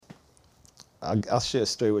I'll share a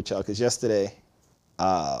story with y'all because yesterday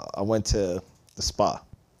I went to the spa.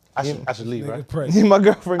 I should leave, right? Me and my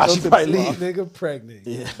girlfriend I go should to probably the spa. leave. Nigga pregnant.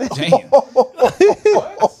 Yeah. Damn.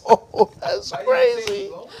 That's crazy.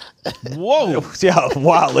 Whoa. Yeah,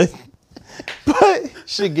 wildin'. But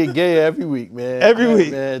Shit get gay every week, man. Every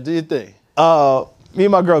week. Man, do your thing. me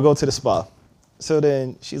and my girl go to the spa. So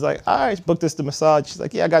then she's like, all right, book this the massage. She's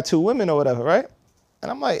like, yeah, I got 2 women or whatever, right? And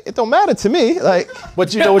I'm like, it don't matter to me. Like,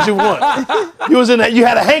 But you know what you want. You was in that. You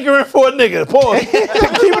had a hankering for a nigga. Pause. Keep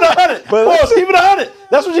it 100. Pause. Keep it 100.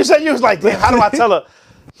 That's what you said. You was like, damn, how do I tell her?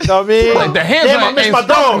 You know what I mean? Like the hands damn, I on miss ain't my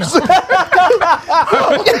strong dogs.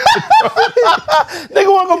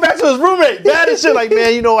 Nigga want to go back to his roommate. Bad as shit. Like,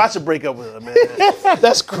 man, you know, I should break up with her, man.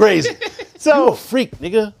 That's crazy. so You a freak,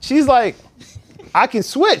 nigga. she's like, I can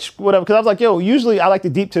switch, whatever. Because I was like, yo, usually I like the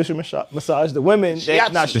deep tissue massage. The women, they're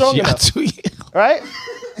not strong enough, right?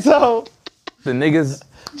 So The niggas,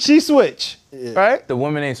 she switched, right? the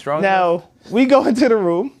women ain't strong enough? Now, we go into the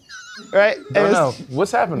room, right? And Don't it's know.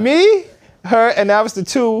 What's happening? me, her, and now it's the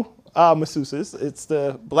 2 masseuses. It's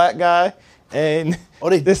the black guy and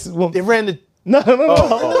this woman. They ran the. No.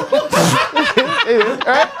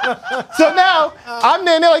 Right? So now I'm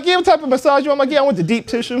there and they're like, yeah, what type of massage you want? I'm like, yeah, I want the deep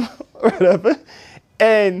tissue or whatever.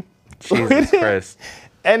 And Jesus Christ.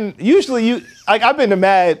 and usually I've been to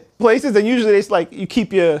mad places and usually it's like you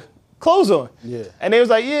keep your clothes on. Yeah. And they was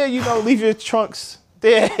like, yeah, leave your trunks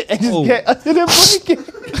there and just get under the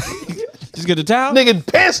blanket. Just get a towel? Nigga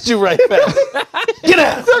pantsed you right fast. Get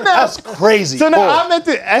out. So now- That's crazy. So now Pause.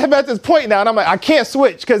 I'm at this point now and I'm like, I can't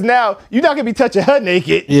switch because now you're not gonna be touching her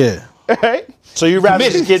naked. Yeah. Right? So you rather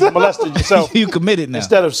just get molested yourself You committed now.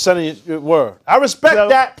 instead of sending your word. I respect So-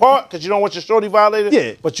 that part because you don't want your shorty violated.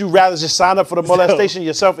 Yeah. But you rather just sign up for the molestation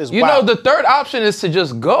yourself is You wild. know, the third option is to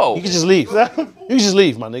just go. You can just leave. You can just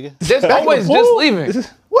leave, my nigga. There's always just leaving.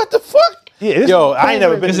 What the fuck? Yeah, this Yo, is I ain't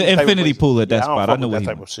never been It's to an this type of infinity place. pool at that Yeah, I don't spot. fuck I know with what that he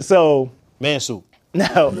type means. of shit. So Man soup.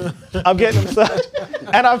 now I'm getting a massage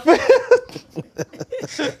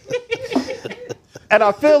and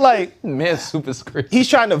I feel like Man, soup is crazy. he's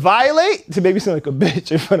trying to violate to make me sound like a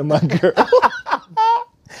bitch in front of my girl.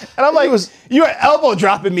 And I'm like, you're elbow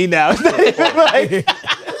dropping me now. It's not even like,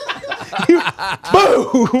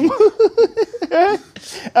 boom. And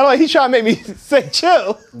I'm like, he's trying to make me say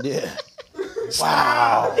chill. Yeah.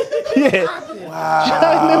 Wow. Yeah.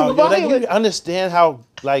 Trying to Yo, like, violate. you understand how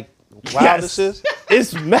wild Yes. this is?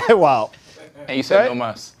 It's mad wild. And you said Right? no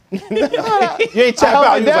mas. You ain't tap held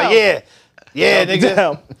out. it You was like, down. yeah, nigga.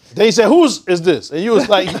 Damn. Then he said, whose is this? And you was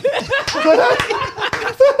like, you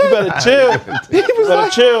better chill. You better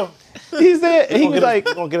chill. He's there and he was like,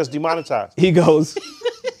 You're gonna get us demonetized. he goes,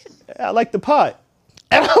 I like the pot.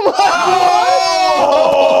 And I'm like,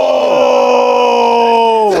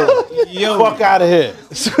 Oh! Yo. Fuck out of here.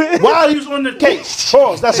 While he was on the case.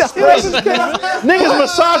 Pause. That's crazy. Niggas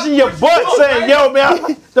massaging your butt saying, yo,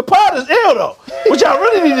 man, the pot is ill, though. What y'all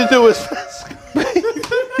really need to do is...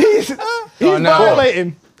 he's no.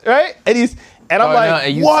 violating, right? And I'm Oh, no, like,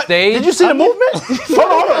 and you what? stayed? Did you see the movement?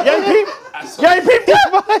 Hold on. Y'all ain't peep? Y'all ain't peep that?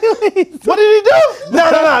 What did he do? No.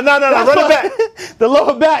 Run it back. the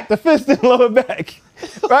lower back, the fist in the lower back.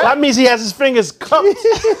 Right? That means he has his fingers cupped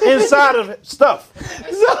inside of stuff.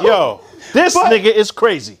 Yo, this nigga is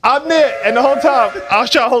crazy. I'm there, and the whole time I was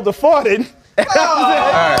trying to hold the fart in. All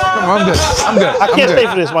right, come on, I'm good. I can't stay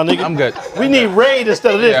for this, my nigga. I'm good. We need raid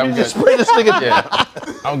instead of this. Yeah, we I'm just good. spray this nigga down.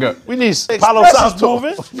 Yeah, I'm good. We need Palo South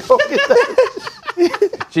moving. Go get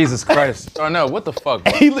that. Jesus Christ. Darnell, what the fuck?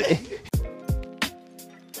 Bro?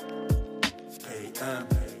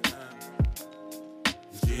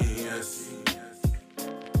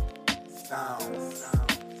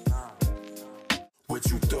 What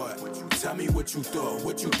you thought? Tell me what you thought.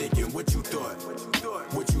 What you thinking? What you thought?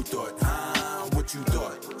 What you thought? What you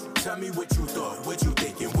thought? Tell me what you thought. What you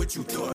thinking? What you thought?